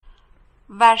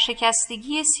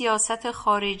ورشکستگی سیاست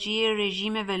خارجی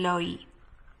رژیم ولایی،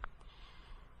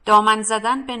 دامن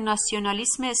زدن به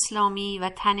ناسیونالیسم اسلامی و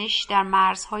تنش در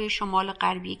مرزهای شمال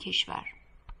غربی کشور.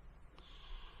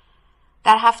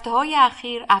 در هفته‌های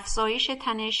اخیر افزایش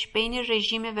تنش بین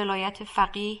رژیم ولایت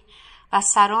فقیه و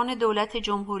سران دولت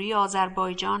جمهوری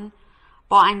آذربایجان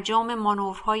با انجام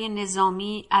مانورهای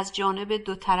نظامی از جانب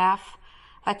دو طرف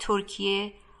و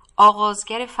ترکیه،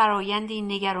 آغازگر فرایندی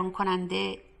نگران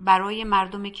کننده برای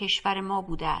مردم کشورما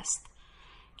بوده است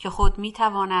که خود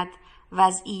می‌تواند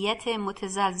وضعیت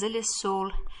متزلزل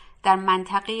صلح در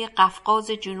منطقه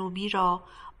قفقاز جنوبی را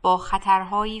با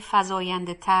خطرهایی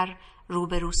فزاینده‌تر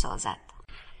روبرو سازد.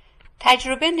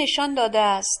 تجربه نشان داده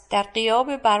است در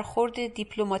غیاب برخورد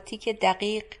دیپلماتیک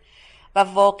دقیق و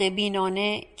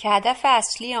واقع‌بینانه که هدف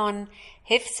اصلی آن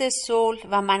حفظ صلح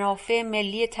و منافع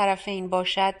ملی طرفین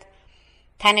باشد،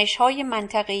 تنش‌های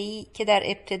منطقه‌ای که در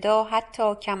ابتدا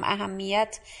حتی کم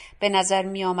اهمیت به نظر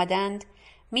می آمدند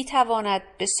می تواند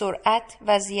به سرعت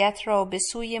وضعیت را به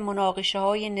سوی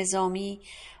مناقشه‌های نظامی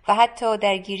و حتی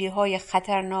درگیری‌های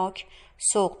خطرناک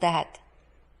سوق دهد.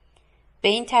 به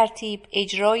این ترتیب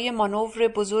اجرای مانور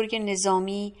بزرگ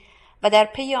نظامی و در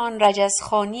پی آن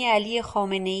رجزخوانی علی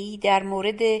خامنه‌ای در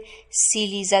مورد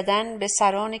سیلی زدن به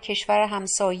سران کشور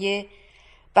همسایه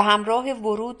به همراه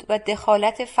ورود و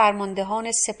دخالت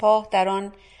فرماندهان سپاه در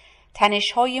آن،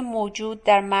 تنش‌های موجود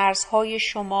در مرزهای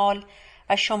شمال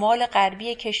و شمال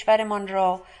غربی کشورمان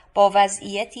را با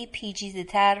وضعیتی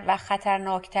پیچیده‌تر و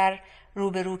خطرناکتر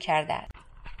روبرو کرده است.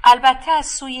 البته از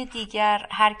سوی دیگر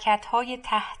حرکت‌های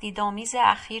تهدیدآمیز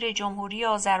اخیر جمهوری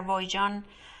آذربایجان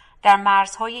در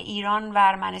مرزهای ایران و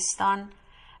ارمنستان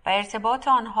و ارتباط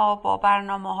آنها با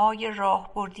برنامه‌های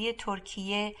راهبردی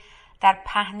ترکیه در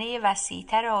پهنه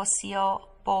وسیع‌تر آسیا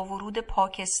با ورود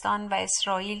پاکستان و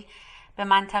اسرائیل به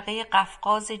منطقه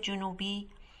قفقاز جنوبی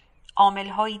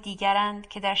عامل‌های دیگرند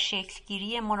که در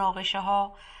شکلگیری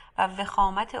مناقشه‌ها و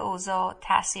وخامت اوضاع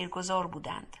تأثیرگذار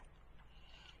بودند.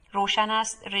 روشن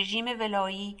است رژیم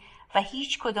ولایی و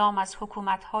هیچ کدام از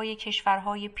حکومت‌های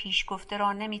کشورهای پیشگفته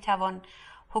را نمی‌توان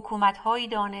حکومت‌هایی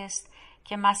دانست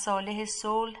که مصالح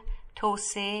صلح،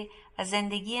 توسعه و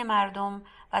زندگی مردم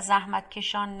و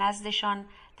زحمتکشان نزدشان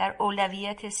در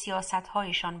اولویت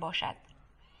سیاست‌هایشان باشد.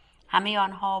 همه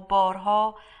آنها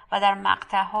بارها و در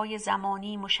مقطع‌های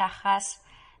زمانی مشخص،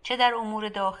 چه در امور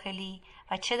داخلی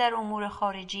و چه در امور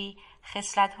خارجی،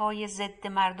 خصلت‌های ضد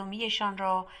مردمیشان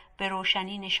را به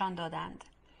روشنی نشان دادند.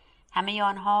 همه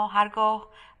آنها هرگاه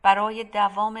برای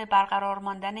دوام برقرار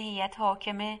ماندن هیئت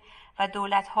حاکمه و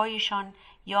دولت‌هایشان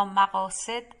یا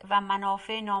مقاصد و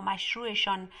منافع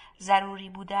نامشروعشان ضروری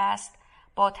بوده است،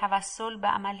 با توسل به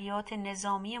عملیات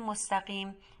نظامی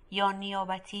مستقیم یا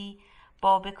نیابتی،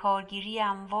 با بکارگیری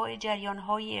انواع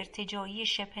جریان‌های ارتجاعی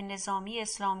شبه نظامی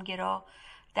اسلامگرا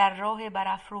در راه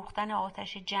برافروختن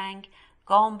آتش جنگ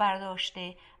گام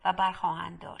برداشته و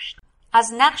برخواهند داشت.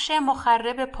 از نقش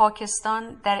مخرب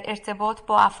پاکستان در ارتباط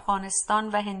با افغانستان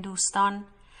و هندوستان،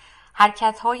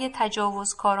 حرکت‌های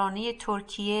تجاوزکارانه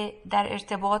ترکیه در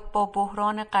ارتباط با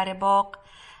بحران قره‌باغ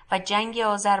و جنگ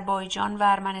آذربایجان و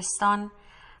ارمنستان،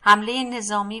 حمله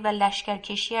نظامی و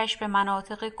لشکرکشیش به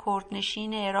مناطق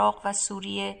کردنشین عراق و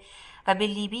سوریه و به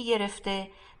لیبی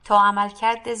گرفته تا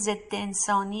عملکرد ضد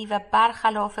انسانی و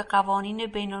برخلاف قوانین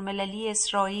بین‌المللی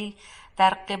اسرائیل در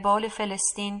قبال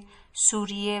فلسطین،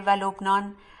 سوریه و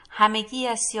لبنان، همگی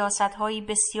از سیاست‌های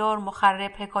بسیار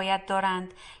مخرب حکایت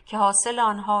دارند که حاصل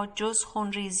آنها جز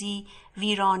خونریزی،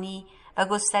 ویرانی و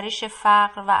گسترش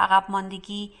فقر و عقب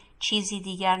ماندگی چیزی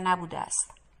دیگر نبوده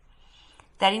است.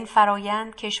 در این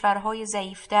فرایند کشورهای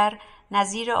ضعیفتر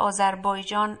نظیر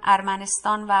آذربایجان،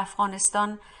 ارمنستان و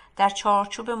افغانستان در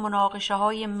چارچوب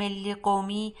مناقشه‌های ملی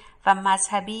قومی و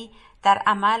مذهبی در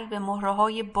عمل به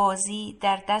مهره‌های بازی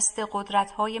در دست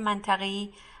قدرت‌های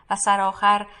منطقه‌ای و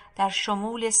سرآخر در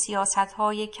شمول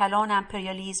سیاست‌های کلان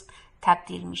امپریالیسم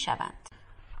تبدیل می‌شوند.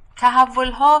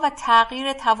 تحول‌ها و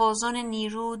تغییر توازن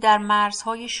نیرو در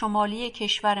مرزهای شمالی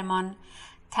کشورمان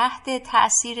تحت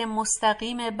تأثیر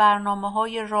مستقیم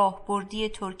برنامه‌های راهبردی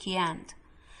ترکیه اند.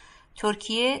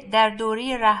 ترکیه در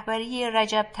دوره رهبری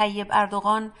رجب طیب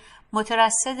اردوغان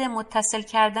مترصد متصل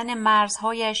کردن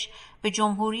مرزهایش به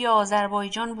جمهوری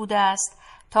آذربایجان بوده است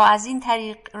تا از این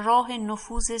طریق راه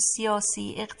نفوذ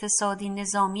سیاسی، اقتصادی،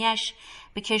 نظامیش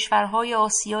به کشورهای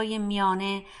آسیای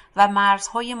میانه و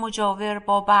مرزهای مجاور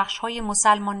با بخشهای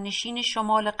مسلمان نشین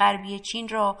شمال غربی چین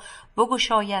را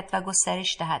بگشاید و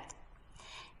گسترش دهد.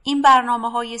 این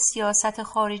برنامه‌های سیاست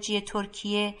خارجی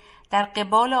ترکیه در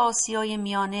قبال آسیای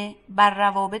میانه بر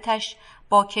روابطش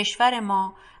با کشور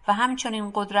ما و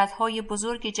همچنین قدرت‌های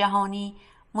بزرگ جهانی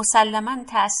مسلماً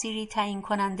تأثیری تعیین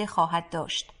کننده خواهد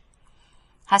داشت.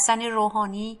 حسن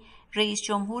روحانی رئیس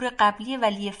جمهور قبلی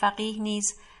ولی فقیه نیز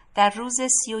در روز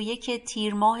 31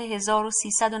 تیر ماه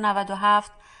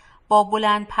 1397 با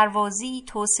بلند پروازی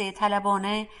توسعه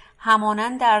طلبانه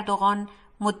همانند اردوغان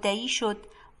مدعی شد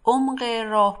عمق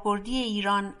راهبردی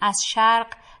ایران از شرق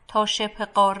تا شبه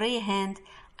قاره هند،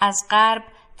 از غرب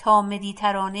تا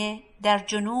مدیترانه، در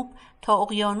جنوب تا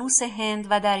اقیانوس هند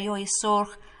و دریای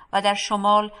سرخ و در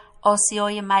شمال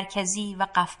آسیای مرکزی و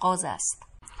قفقاز است.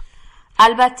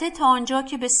 البته تا آنجا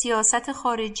که به سیاست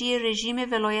خارجی رژیم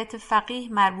ولایت فقیه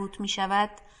مربوط می شود،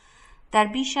 در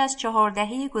بیش از 4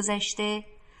 دهه گذشته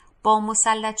با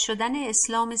مسلط شدن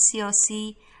اسلام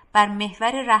سیاسی بر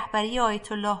محور رهبری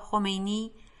آیت الله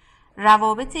خمینی،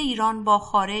 روابط ایران با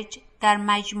خارج در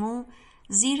مجموع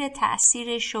زیر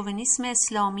تأثیر شوونیسم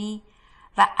اسلامی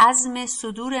و عزم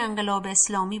صدور انقلاب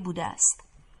اسلامی بوده است.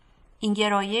 این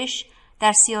گرایش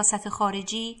در سیاست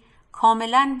خارجی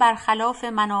کاملاً برخلاف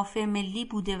منافع ملی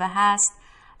بوده و هست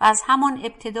و از همان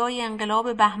ابتدای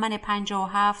انقلاب بهمن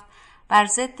 57 بر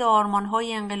ضد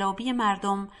آرمان‌های انقلابی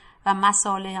مردم و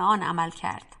مصالح آن عمل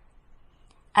کرد.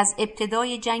 از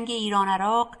ابتدای جنگ ایران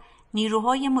عراق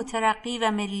نیروهای مترقی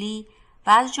و ملی و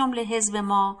از جمله حزب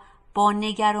ما با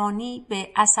نگرانی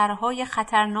به اثرهای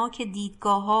خطرناک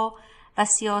دیدگاه‌ها و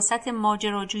سیاست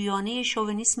ماجراجویانه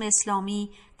شوونیسم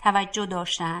اسلامی توجه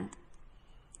داشتند.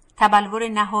 تبلور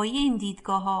نهایی این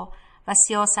دیدگاه‌ها و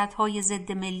سیاست‌های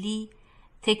ضد ملی،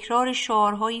 تکرار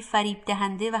شعارهای فریب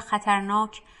دهنده و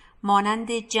خطرناک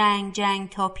مانند جنگ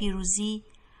تا پیروزی،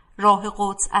 راه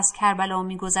قدس از کربلا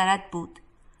می‌گذرد بود.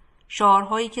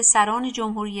 شعارهایی که سران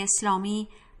جمهوری اسلامی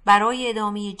برای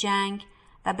ادامه جنگ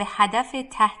و به هدف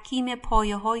تحکیم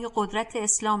پایه‌های قدرت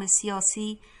اسلام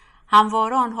سیاسی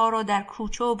همواره آنها را در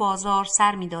کوچه و بازار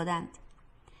سر می‌دادند.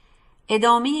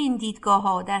 ادامه این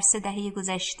دیدگاه‌ها در 3 دهه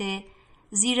گذشته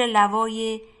زیر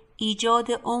لوای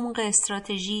ایجاد عمق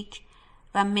استراتژیک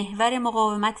و محور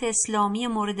مقاومت اسلامی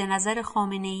مورد نظر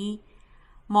خامنه‌ای،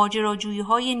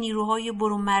 ماجراجویی‌های نیروهای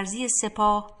برون‌مرزی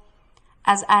سپاه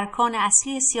از ارکان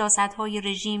اصلی سیاست‌های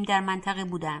رژیم در منطقه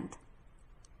بودند.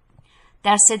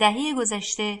 در 3 دهه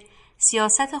گذشته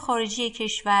سیاست خارجی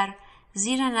کشور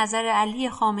زیر نظر علی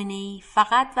خامنه‌ای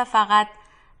فقط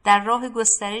در راه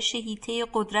گسترش حیطه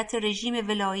قدرت رژیم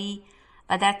ولایی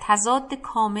و در تضاد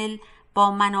کامل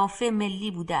با منافع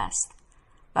ملی بوده است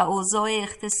و اوضاع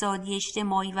اقتصادی،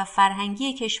 اجتماعی و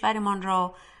فرهنگی کشورمان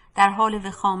را در حال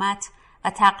وخامت و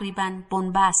تقریباً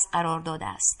بنبست قرار داده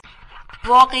است.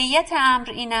 واقعیت امر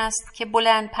این است که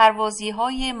بلند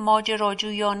پروازی‌های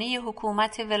ماجراجویانه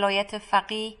حکومت ولایت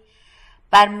فقیه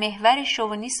بر محور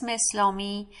شوونیسم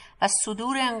اسلامی و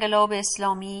صدور انقلاب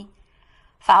اسلامی،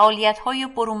 فعالیت‌های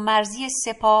برون‌مرزی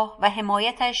سپاه و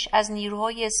حمایتش از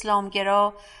نیروهای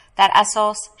اسلامگرا در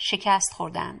اساس شکست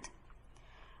خوردند.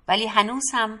 ولی هنوز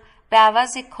هم به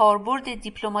عوض کاربرد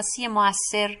دیپلماسی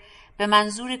مؤثر به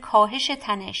منظور کاهش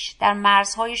تنش در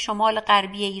مرزهای شمال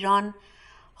غربی ایران،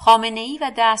 خامنه‌ای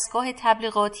و دستگاه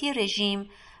تبلیغاتی رژیم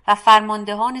و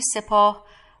فرماندهان سپاه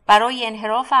برای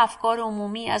انحراف افکار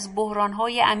عمومی از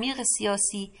بحران‌های عمیق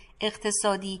سیاسی،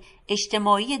 اقتصادی،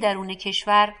 اجتماعی درون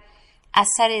کشور از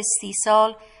سر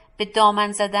استیصال به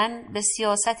دامن زدن به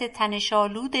سیاست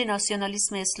تنش‌آلود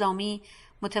ناسیونالیسم اسلامی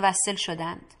متوسل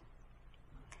شدند.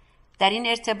 در این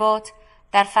ارتباط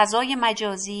در فضای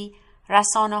مجازی،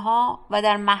 رسانه‌ها و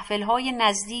در محفل‌های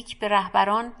نزدیک به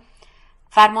رهبران،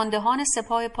 فرماندهان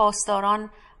سپاه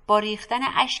پاسداران با ریختن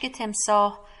اشک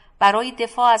تمساح برای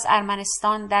دفاع از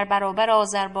ارمنستان در برابر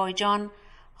آذربایجان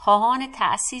خواهان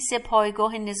تأسیس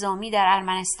پایگاه نظامی در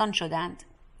ارمنستان شدند.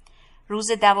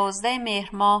 روز 12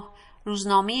 مهر ماه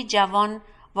روزنامه جوان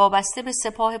وابسته به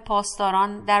سپاه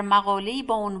پاسداران در مقاله‌ای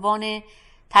با عنوان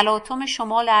تلاطم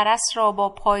شمال ارس را با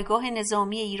پایگاه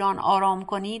نظامی ایران آرام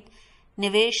کنید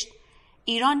نوشت: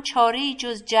 ایران چاره‌ای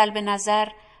جز جلب نظر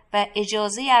و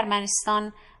اجازه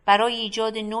ارمنستان برای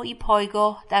ایجاد نوعی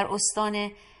پایگاه در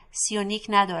استان سیونیک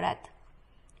ندارد.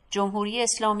 جمهوری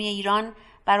اسلامی ایران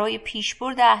برای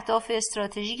پیشبرد اهداف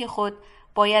استراتژیک خود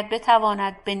باید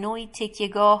بتواند به نوعی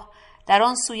تکیه‌گاه در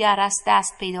آن سوی ارس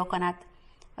دست پیدا کند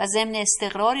و ضمن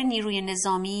استقرار نیروی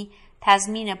نظامی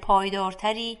تضمین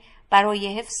پایدارتری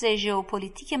برای حفظ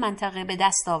ژئوپلیتیک منطقه به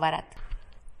دست آورد.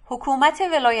 حکومت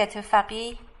ولایت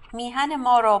فقیه میهن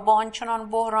ما را با آنچنان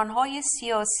بحران‌های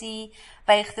سیاسی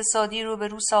و اقتصادی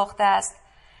روبرو ساخته است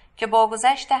که با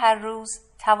گذشت هر روز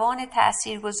توان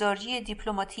تأثیرگذاری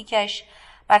دیپلماتیکش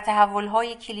بر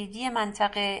تحول‌های کلیدی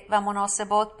منطقه و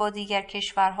مناسبات با دیگر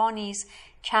کشورها نیز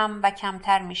کم و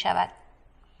کمتر می‌شود.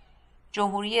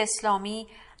 جمهوری اسلامی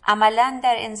عملاً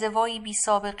در انزوایی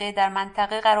بی‌سابقه در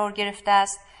منطقه قرار گرفته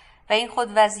است و این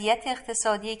خود وضعیت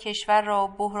اقتصادی کشور را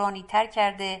بحرانی تر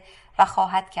کرده و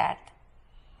خواهد کرد.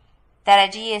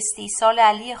 درجه استیصال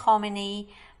علی خامنه‌ای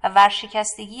و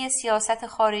ورشکستگی سیاست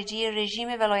خارجی رژیم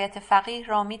ولایت فقیه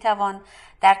را میتوان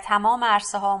در تمام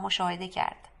عرصه‌ها مشاهده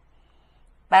کرد.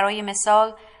 برای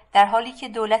مثال، در حالی که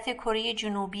دولت کره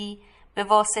جنوبی به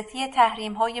واسطه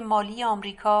تحریم‌های مالی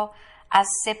آمریکا از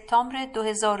سپتامبر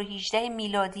 2018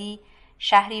 میلادی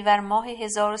شهریور ماه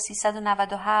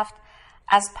 1397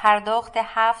 از پرداخت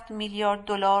 7 میلیارد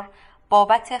دلار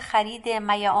بابت خرید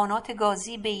میعانات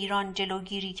گازی به ایران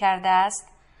جلوگیری کرده است،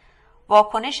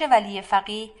 واکنش ولی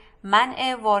فقیه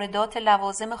منع واردات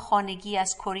لوازم خانگی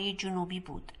از کره جنوبی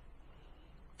بود.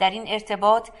 در این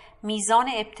ارتباط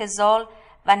میزان ابتذال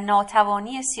و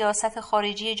ناتوانی سیاست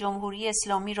خارجی جمهوری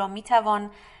اسلامی را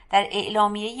میتوان در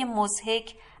اعلامیه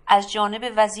مضحک از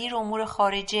جانب وزیر امور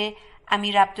خارجه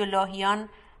امیر عبداللهیان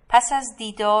پس از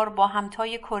دیدار با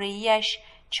همتای کره‌ای‌اش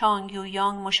چانگ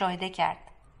یویانگ مشاهده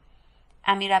کرد.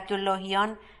 امیر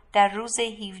عبداللهیان در روز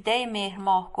 17 مهر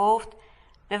ماه گفت: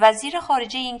 به وزیر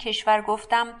خارجه این کشور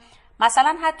گفتم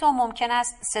مثلا حتی ممکن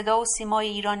است صدا و سیمای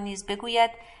ایران نیز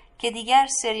بگوید که دیگر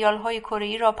سریال‌های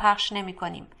کره‌ای را پخش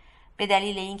نمی‌کنیم، به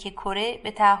دلیل اینکه کره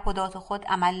به تعهدات خود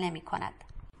عمل نمی‌کند.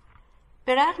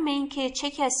 به رغم اینکه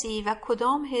چه کسی و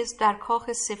کدام حزب در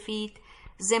کاخ سفید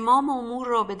زمام امور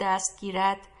را به دست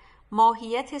گیرد،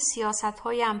 ماهیت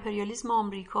سیاست‌های امپریالیسم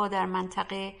آمریکا در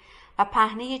منطقه و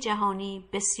پهنه جهانی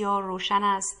بسیار روشن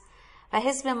است و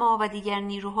حزب ما و دیگر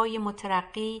نیروهای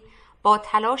مترقی با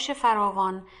تلاش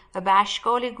فراوان و به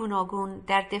اشکال گوناگون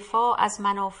در دفاع از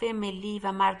منافع ملی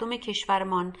و مردم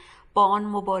کشورمان با آن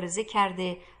مبارزه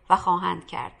کرده و خواهند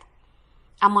کرد.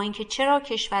 اما اینکه چرا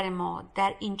کشور ما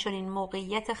در این چنین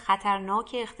موقعیت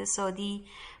خطرناک اقتصادی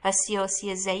و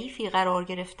سیاسی ضعیفی قرار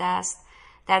گرفته است،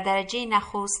 در درجه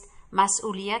نخست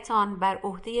مسئولیت آن بر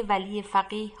عهده ولی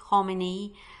فقیه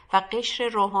خامنه‌ای و قشر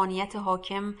روحانیت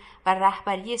حاکم و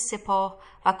رهبری سپاه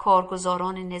و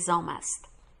کارگزاران نظام است.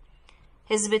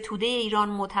 حزب توده ایران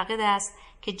معتقد است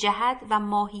که جهت و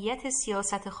ماهیت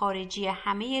سیاست خارجی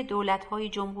همه دولت‌های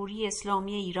جمهوری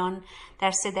اسلامی ایران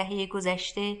در 3 دهه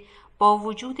گذشته با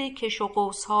وجود کش و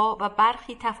قوس‌ها و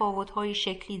برخی تفاوت‌های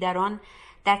شکلی در آن،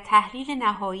 در تحلیل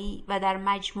نهایی و در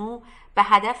مجموع به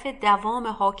هدف دوام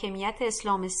حاکمیت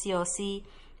اسلام سیاسی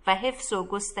و حفظ و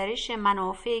گسترش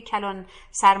منافع کلان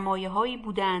سرمایه‌هایی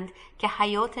بودند که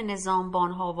حیات نظام به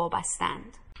آنها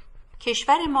وابستند.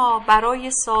 کشور ما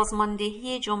برای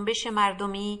سازماندهی جنبش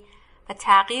مردمی و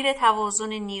تغییر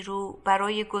توازن نیرو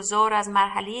برای گذار از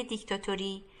مرحله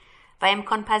دیکتاتوری و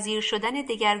امکان پذیر شدن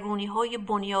دگرگونی‌های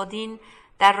بنیادین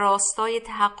در راستای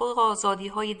تحقق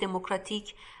آزادی‌های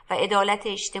دموکراتیک و عدالت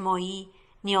اجتماعی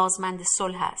نیازمند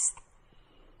صلح است.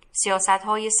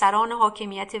 سیاست‌های سران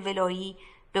حاکمیت ولایی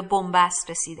به بنبست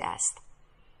رسیده است.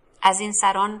 از این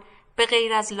سران به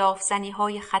غیر از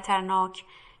لافزنی‌های خطرناک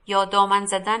یا دامن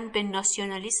زدن به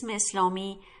ناسیونالیسم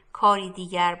اسلامی کاری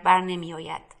دیگر بر نمی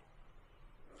آید.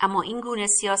 اما این گونه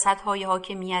سیاست‌های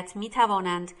حاکمیت می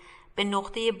توانند به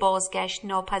نقطه بازگشت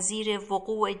ناپذیر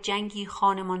وقوع جنگی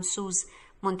خانمانسوز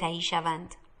منتهی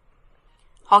شوند.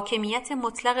 حاکمیت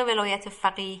مطلق ولایت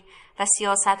فقیه و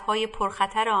سیاست‌های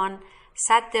پرخطر آن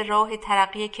سد راه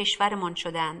ترقی کشورمان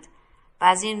شدند و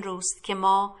از این روست که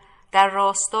ما در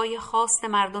راستای خواست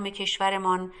مردم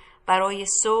کشورمان برای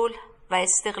صلح و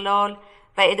استقلال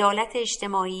و عدالت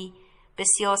اجتماعی به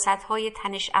سیاست‌های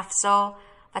تنش افزا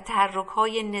و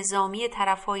تحرک‌های نظامی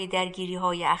طرف‌های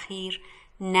درگیری‌های اخیر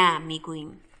نه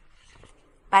می‌گوییم.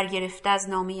 برگرفته از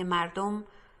نامه مردم،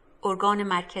 ارگان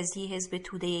مرکزی حزب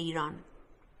توده ایران،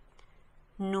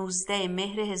 19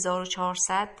 مهر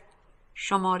 1400،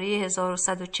 شماره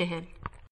 1140.